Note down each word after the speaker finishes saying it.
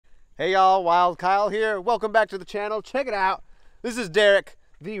Hey y'all, Wild Kyle here. Welcome back to the channel. Check it out. This is Derek,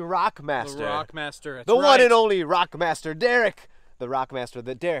 the Rockmaster. The Rockmaster. That's the right. one and only Rockmaster, Derek, the Rockmaster,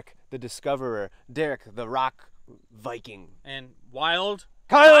 Derek, the Discoverer, Derek, the Rock Viking. And Wild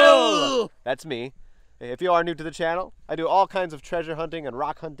Kyle! That's me. If you are new to the channel, I do all kinds of treasure hunting and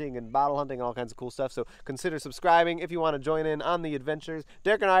rock hunting and bottle hunting and all kinds of cool stuff, so consider subscribing if you want to join in on the adventures.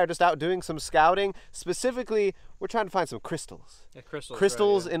 Derek and I are just out doing some scouting. Specifically, we're trying to find some crystals. Yeah, crystals.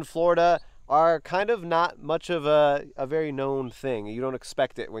 Crystals right, yeah. in Florida are kind of not much of a very known thing. You don't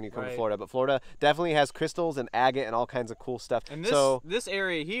expect it when you come to Florida, but Florida definitely has crystals and agate and all kinds of cool stuff. And this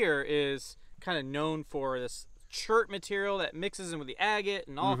area here is kind of known for this chert material that mixes in with the agate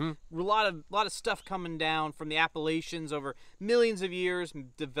and all a lot of stuff coming down from the Appalachians over millions of years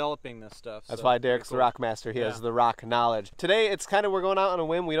developing this stuff. That's why Derek's the Rockmaster. He has the rock knowledge. Today it's kind of, we're going out on a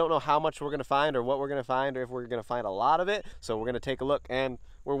whim. We don't know how much we're going to find or what we're going to find or if we're going to find a lot of it. So we're going to take a look, and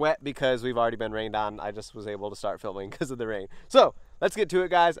we're wet because we've already been rained on. I just was able to start filming because of the rain. So let's get to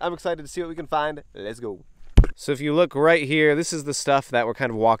it, guys. I'm excited to see what we can find. Let's go. So if you look right here, this is the stuff that we're kind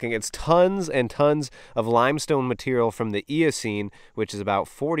of walking. It's tons and tons of limestone material from the Eocene, which is about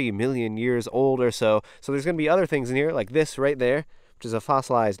 40 million years old or so. So there's going to be other things in here, like this right there, which is a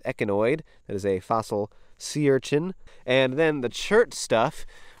fossilized echinoid. That is a fossil sea urchin. And then the chert stuff,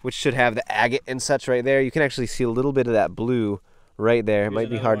 which should have the agate and such right there. You can actually see a little bit of that blue right there. It might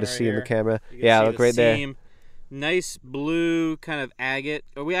be hard to see in the camera. Yeah, look right there. Nice blue kind of agate.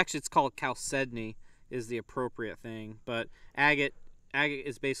 Or it's called Chalcedony is the appropriate thing, but agate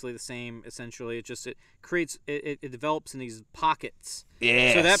is basically the same essentially. It creates it develops in these pockets.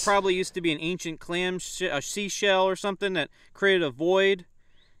 Yeah. So that probably used to be an ancient clam a seashell or something that created a void,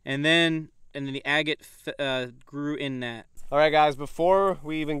 and then the agate grew in that. All right, guys. Before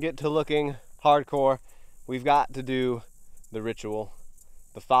we even get to looking hardcore, we've got to do the ritual.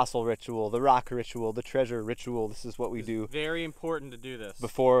 The fossil ritual, the rock ritual, the treasure ritual. This is what we do. Very important to do this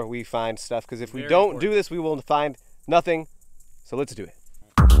before we find stuff, because if we don't do this, we will find nothing. So let's do it.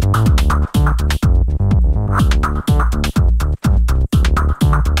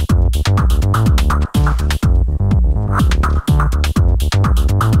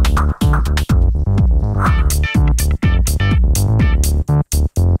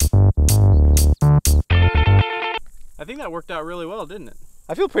 I think that worked out really well, didn't it?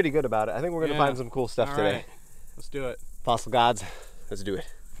 I feel pretty good about it. I think we're going to find some cool stuff today. Right. Let's do it. Fossil gods, let's do it.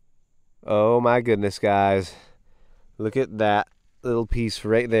 Oh my goodness, guys. Look at that little piece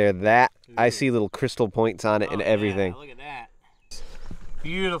right there. That, I see little crystal points on it and everything. Yeah, look at that.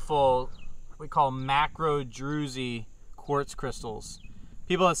 Beautiful, we call macro-druzy quartz crystals.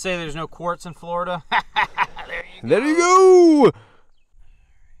 People that say there's no quartz in Florida, there you go!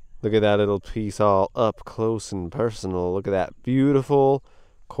 Look at that little piece all up close and personal. Look at that beautiful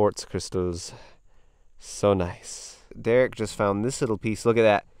quartz crystals. So nice. Derek just found this little piece. Look at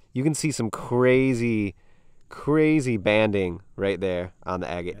that. You can see some crazy banding right there on the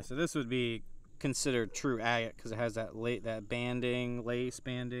agate. Yeah, so this would be considered true agate because it has that banding, lace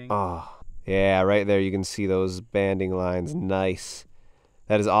banding. Oh, yeah, right there you can see those banding lines. Nice.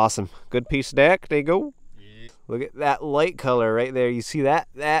 That is awesome. Good piece, Derek. There you go. Look at that light color right there. You see that?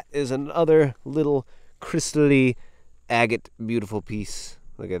 That is another little crystally agate beautiful piece.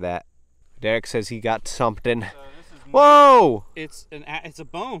 Look at that. Derek says he got something. Whoa! It's a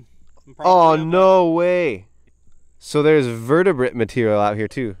bone. Oh, no way. So there's vertebrate material out here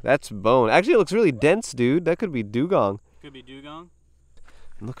too. That's bone. Actually, it looks really dense, dude. That could be dugong. Could be dugong.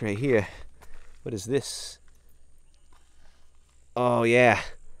 And look right here. What is this? Oh, yeah.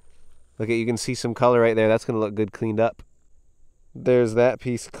 Look at, you can see some color right there. That's going to look good cleaned up. There's that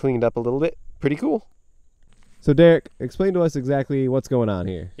piece cleaned up a little bit. Pretty cool. So Derek, explain to us exactly what's going on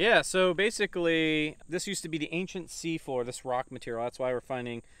here. Yeah, so basically this used to be the ancient seafloor, this rock material. That's why we're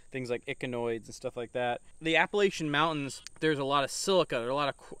finding things like echinoids and stuff like that. The Appalachian Mountains, there's a lot of silica. There's a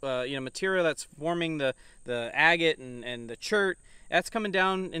lot of material that's forming the agate and the chert. That's coming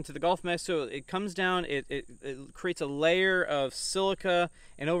down into the Gulf of Mexico. It comes down, it creates a layer of silica,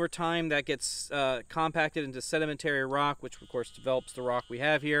 and over time that gets compacted into sedimentary rock, which of course develops the rock we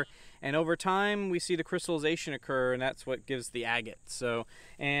have here. And over time we see the crystallization occur, and that's what gives the agate. So,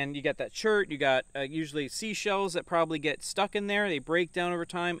 and you got that chert, you got usually seashells that probably get stuck in there. They break down over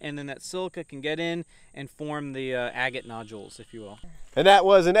time, and then that silica can get in and form the agate nodules, if you will. And that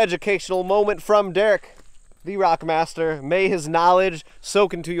was an educational moment from Derek, the Rockmaster. May his knowledge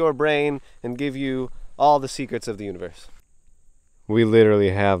soak into your brain and give you all the secrets of the universe. We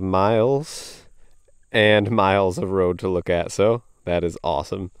literally have miles and miles of road to look at, so that is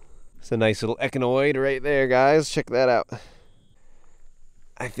awesome. It's a nice little echinoid right there, guys. Check that out.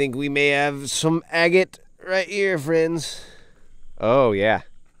 I think we may have some agate right here, friends. Oh, yeah.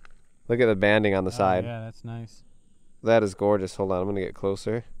 Look at the banding on the side. Yeah, that's nice. That is gorgeous. Hold on, I'm going to get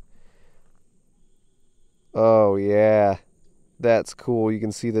closer. Oh, yeah. That's cool. You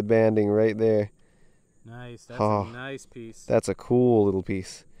can see the banding right there. Nice. That's a nice piece. That's a cool little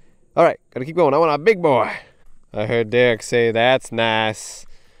piece. All right, got to keep going. I want a big boy. I heard Derek say that's nice.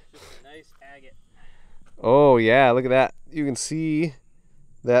 Nice agate. Oh, yeah, look at that. You can see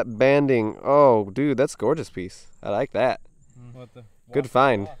that banding. Oh, dude, that's a gorgeous piece. I like that. Good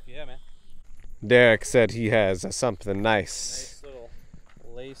find. Yeah, man. Derek said he has something nice. Nice little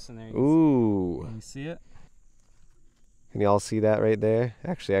lace in there. Ooh. Can you see it? Can y'all see that right there?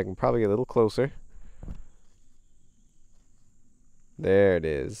 Actually, I can probably get a little closer. There it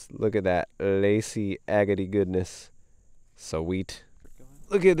is. Look at that lacy agate goodness. Sweet.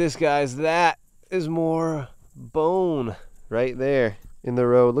 Look at this, guys. That is more bone right there in the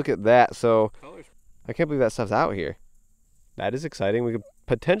road. Look at that. So I can't believe that stuff's out here. That is exciting. We could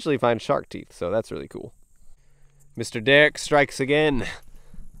potentially find shark teeth, so that's really cool. Mr. Derek strikes again.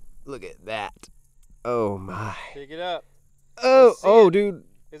 Look at that. Oh my. Pick it up. Oh, dude.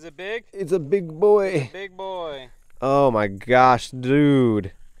 Is it big? It's a big boy. It's a big boy. Oh my gosh,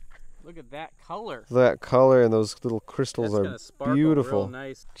 dude. Look at that color. That color and those little crystals are beautiful. Real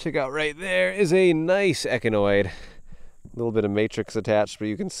nice. Check out right there is a nice echinoid. A little bit of matrix attached, but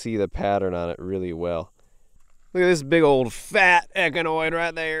you can see the pattern on it really well. Look at this big old fat echinoid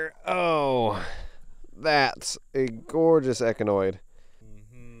right there. Oh, that's a gorgeous echinoid.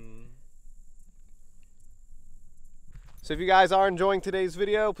 So if you guys are enjoying today's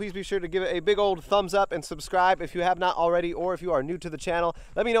video, please be sure to give it a big old thumbs up and subscribe if you have not already, or if you are new to the channel.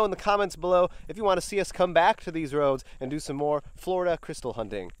 Let me know in the comments below if you want to see us come back to these roads and do some more Florida crystal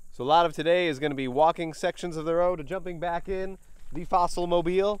hunting. So a lot of today is going to be walking sections of the road, jumping back in the fossil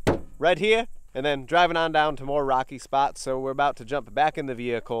mobile right here, and then driving on down to more rocky spots. So we're about to jump back in the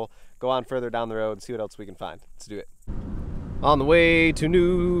vehicle, go on further down the road, and see what else we can find. Let's do it. On the way to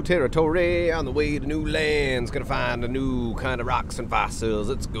new territory, on the way to new lands, gonna find a new kind of rocks and fossils.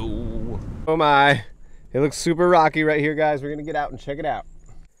 Let's go. Oh my, it looks super rocky right here, guys. We're gonna get out and check it out.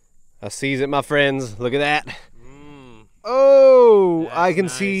 I sees it, my friends. Look at that. Oh, I can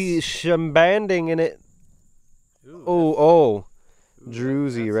see some banding in it. Ooh,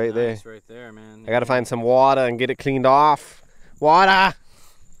 druzy right there. Nice right there, man. I gotta find some water and get it cleaned off. Water.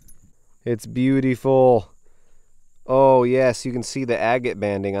 It's beautiful. Oh yes, you can see the agate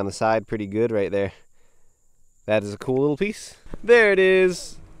banding on the side pretty good right there. That is a cool little piece. There it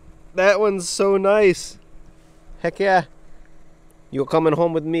is. That one's so nice. Heck yeah. You're coming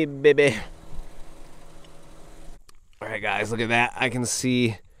home with me, baby. Alright guys, look at that. I can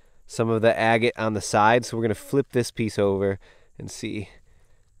see some of the agate on the side, so we're gonna flip this piece over and see.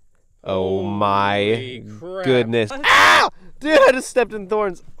 Oh my goodness. Ow! Dude, I just stepped in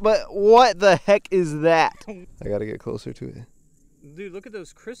thorns. But what the heck is that? I gotta get closer to it. Dude, look at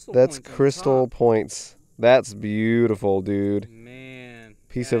those crystal points. That's crystal points. That's beautiful, dude. Man.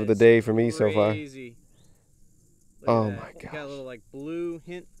 Piece of the day for me crazy. So far. Oh my gosh. You got a little like blue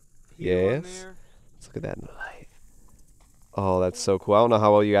hint yes. on there. Let's look at that in the light. Oh, that's so cool. I don't know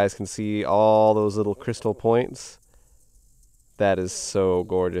how well you guys can see all those little crystal points. That is so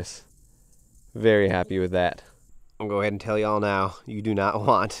gorgeous. Very happy with that. I'll go ahead and tell y'all now, you do not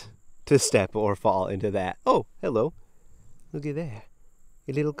want to step or fall into that. Oh, hello. Look at there.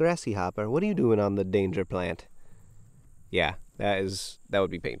 A little grassy hopper. What are you doing on the danger plant? Yeah, that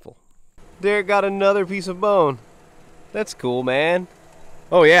would be painful. Derek got another piece of bone. That's cool, man.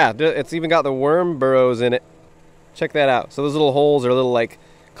 Oh yeah, it's even got the worm burrows in it. Check that out. So those little holes are little like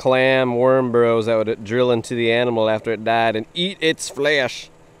clam worm burrows that would drill into the animal after it died and eat its flesh.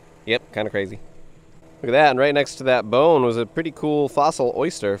 Yep, kind of crazy. Look at that, and right next to that bone was a pretty cool fossil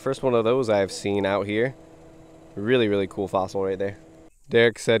oyster. First one of those I've seen out here. Really, really cool fossil right there.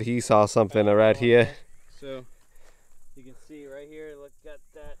 Derek said he saw something right here. So, you can see right here, look at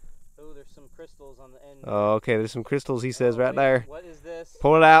that. Oh, there's some crystals on the end. Oh, okay, there's some crystals, he says, right there. What is this?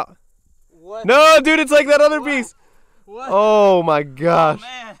 Pull it out. What? No, dude, it's like that other piece. What? Oh my gosh. Oh,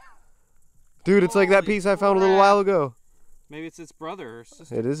 man. Dude, it's like that piece I found a little while ago. Maybe it's its brother or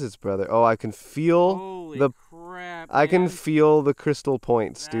sister. It is its brother. Oh, I can feel crap, I can feel the crystal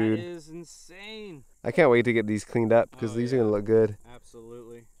points, dude. That is insane. I can't wait to get these cleaned up because these are gonna look good.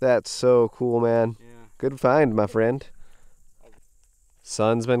 Absolutely. That's so cool, man. Yeah. Good find, my friend.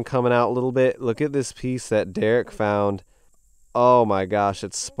 Sun's been coming out a little bit. Look at this piece that Derek found. Oh my gosh,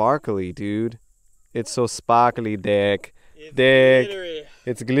 it's sparkly, dude. It's so sparkly, Derek. It's Derek. glittery.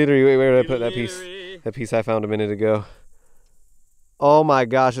 It's glittery. Wait, where did I put that piece? That piece I found a minute ago. Oh my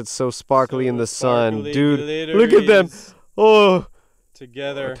gosh, it's so sparkly in the sun. sparkly Dude, look at them. glitteries. Oh.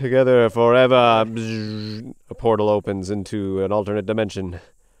 Together forever. A portal opens into an alternate dimension.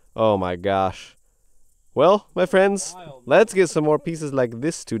 Oh my gosh. Well, my friends, let's get some more pieces like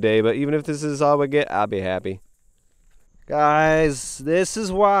this today, but even if this is all we get, I'll be happy. Guys, this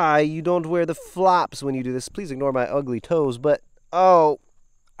is why you don't wear the flops when you do this. Please ignore my ugly toes, but where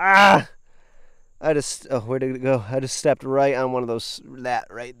did it go? I just stepped right on one of those, that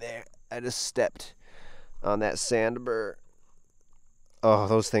right there. I just stepped on that sand burr. Oh,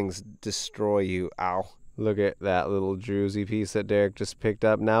 those things destroy you. Ow. Look at that little druzy piece that Derek just picked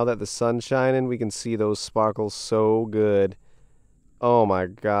up. Now that the sun's shining, we can see those sparkles so good. Oh my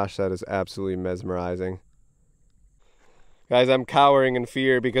gosh, that is absolutely mesmerizing. Guys, I'm cowering in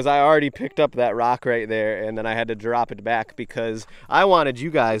fear because I already picked up that rock right there, and then I had to drop it back because I wanted you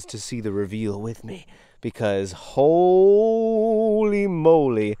guys to see the reveal with me. Because holy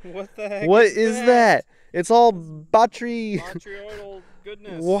moly. What the heck What is that? It's all battery. Botryoidal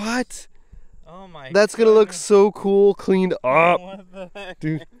goodness. What? Oh my That's gonna look so cool cleaned up. What the heck?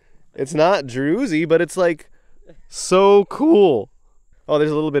 Dude, it's not druzy, but it's like so cool. Oh,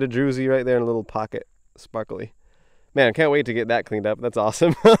 there's a little bit of druzy right there in a little pocket. Sparkly. Man, I can't wait to get that cleaned up. That's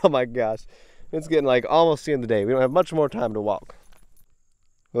awesome. Oh my gosh. It's getting like almost the end of the day. We don't have much more time to walk.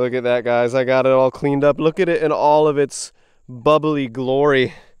 Look at that, guys. I got it all cleaned up. Look at it in all of its bubbly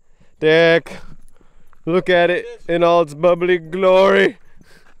glory. Dick, look at it in all its bubbly glory.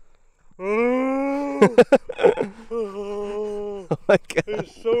 Oh my God.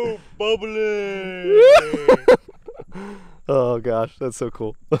 It's so bubbly. Oh gosh, that's so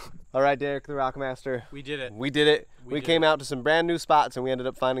cool. All right, Derek the Rockmaster. We did it. We did it. We did came it. out to some brand new spots, and we ended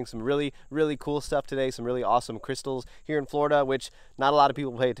up finding some really, really cool stuff today. Some really awesome crystals here in Florida, which not a lot of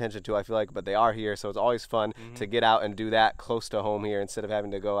people pay attention to, I feel like, but they are here. So it's always fun to get out and do that close to home here instead of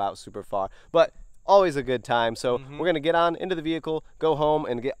having to go out super far. But always a good time. So we're going to get on into the vehicle, go home,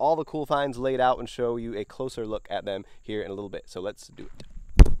 and get all the cool finds laid out and show you a closer look at them here in a little bit. So let's do it.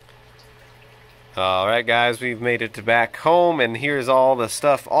 Alright guys, we've made it back home, and here's all the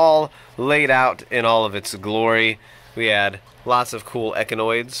stuff all laid out in all of its glory. We had lots of cool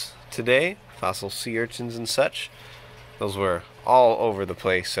echinoids today, fossil sea urchins and such. Those were all over the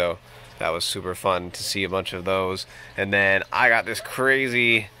place, so that was super fun to see a bunch of those. And then I got this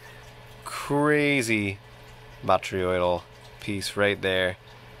crazy botryoidal piece right there.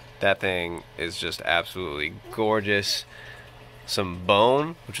 That thing is just absolutely gorgeous. Some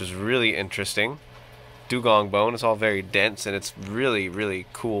bone, which is really interesting. Dugong bone. It's all very dense, and it's really, really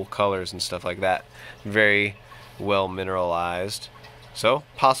cool colors and stuff like that. Very well mineralized. So,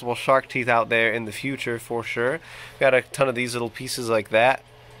 possible shark teeth out there in the future for sure. Got a ton of these little pieces like that.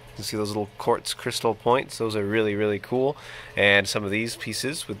 You can see those little quartz crystal points. Those are really, really cool. And some of these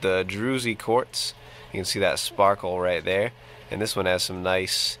pieces with the druzy quartz. You can see that sparkle right there. And this one has some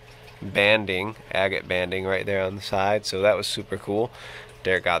nice banding, agate banding right there on the side, so that was super cool.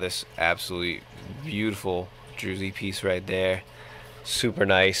 Derek got this absolutely beautiful druzy piece right there, super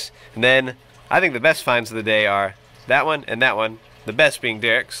nice. And then I think the best finds of the day are that one and that one, the best being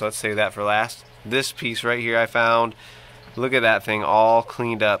Derek, so let's save that for last. This piece right here I found, look at that thing all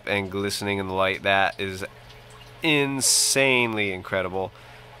cleaned up and glistening in the light. That is insanely incredible.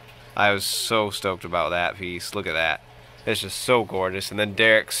 I was so stoked about that piece. Look at that. It's just so gorgeous. And then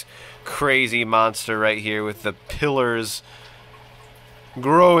Derek's crazy monster right here with the pillars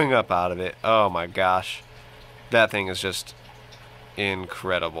growing up out of it. Oh my gosh. That thing is just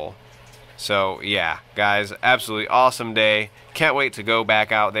incredible. So yeah, guys, absolutely awesome day. Can't wait to go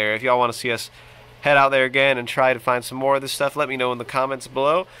back out there. If y'all want to see us head out there again and try to find some more of this stuff, let me know in the comments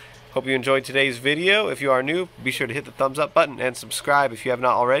below. Hope you enjoyed today's video. If you are new, be sure to hit the thumbs up button and subscribe if you have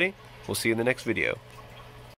not already. We'll see you in the next video.